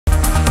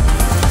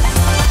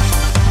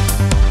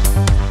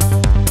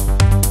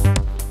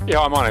Yeah,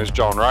 hi, my name is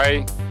John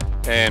Ray,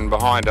 and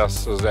behind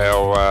us is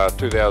our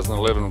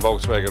 2011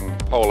 Volkswagen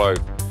Polo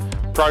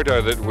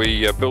Proto that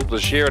we built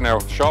this year in our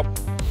shop.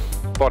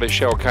 Body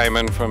shell came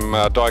in from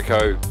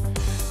Dyko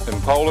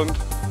in Poland.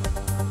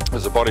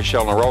 There's a body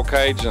shell and a roll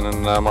cage, and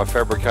then my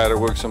fabricator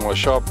works in my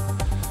shop.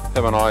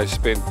 Him and I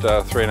spent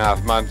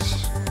 3.5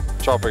 months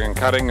chopping and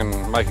cutting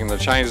and making the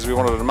changes we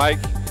wanted to make.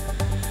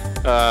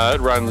 It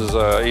runs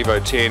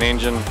Evo 10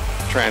 engine,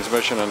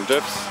 transmission and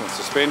diffs and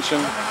suspension.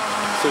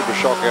 Super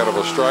Shock out of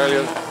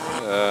Australia,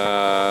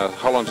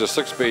 Hollinger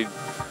 6-speed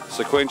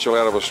sequential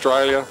out of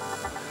Australia,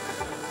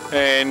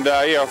 and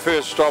yeah,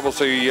 first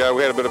obviously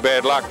we had a bit of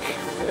bad luck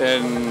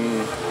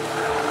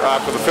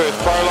after the first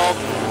prologue.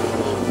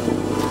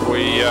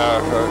 We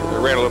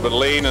ran a little bit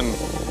lean and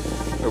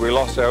we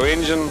lost our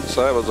engine,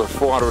 so that was a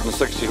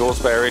 460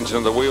 horsepower engine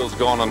and the wheels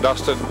gone and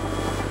dusted.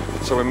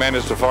 So we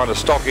managed to find a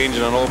stock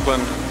engine in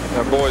Auckland.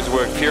 Our boys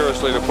worked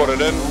furiously to put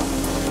it in.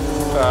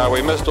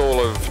 We missed all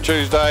of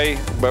Tuesday,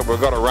 but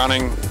we've got it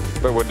running,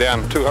 but we're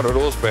down 200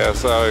 horsepower,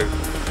 so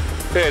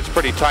yeah, it's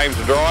pretty tame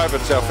to drive.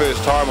 It's our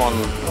first time on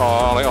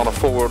a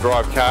four-wheel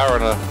drive car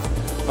and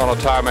on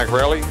a tarmac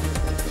rally.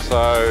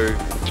 So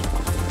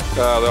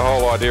the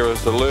whole idea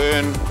is to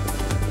learn,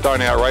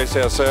 don't outrace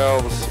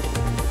ourselves,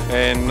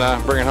 and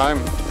bring it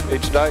home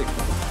each day.